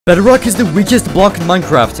Bedrock is the weakest block in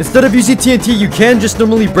Minecraft. Instead of using TNT, you can just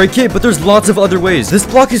normally break it, but there's lots of other ways. This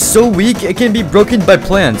block is so weak, it can be broken by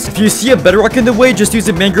plants. If you see a bedrock in the way, just use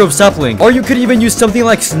a mangrove sapling. Or you could even use something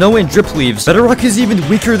like snow and drip leaves. Bedrock is even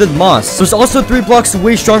weaker than moss. There's also 3 blocks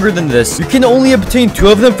way stronger than this. You can only obtain 2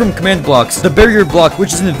 of them from command blocks. The barrier block,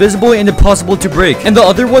 which is invisible and impossible to break. And the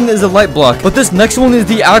other one is a light block. But this next one is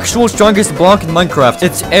the actual strongest block in Minecraft.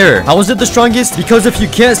 It's air. How is it the strongest? Because if you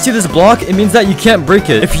can't see this block, it means that you can't break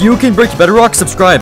it. If you can break bedrock, subscribe.